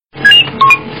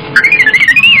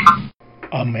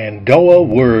A Mandoa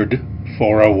word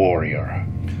for a warrior.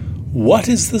 What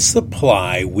is the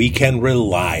supply we can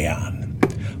rely on?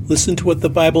 Listen to what the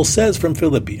Bible says from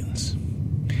Philippians.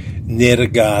 Ner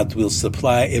God will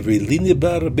supply every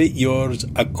linibar bit yours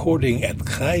according at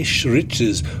Christ's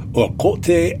riches or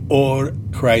kote or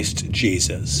Christ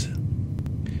Jesus.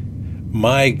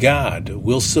 My God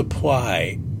will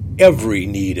supply every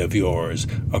need of yours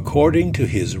according to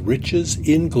his riches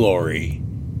in glory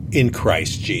in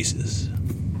Christ Jesus.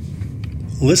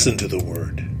 Listen to the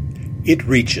word. It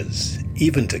reaches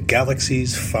even to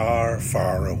galaxies far,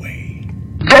 far away.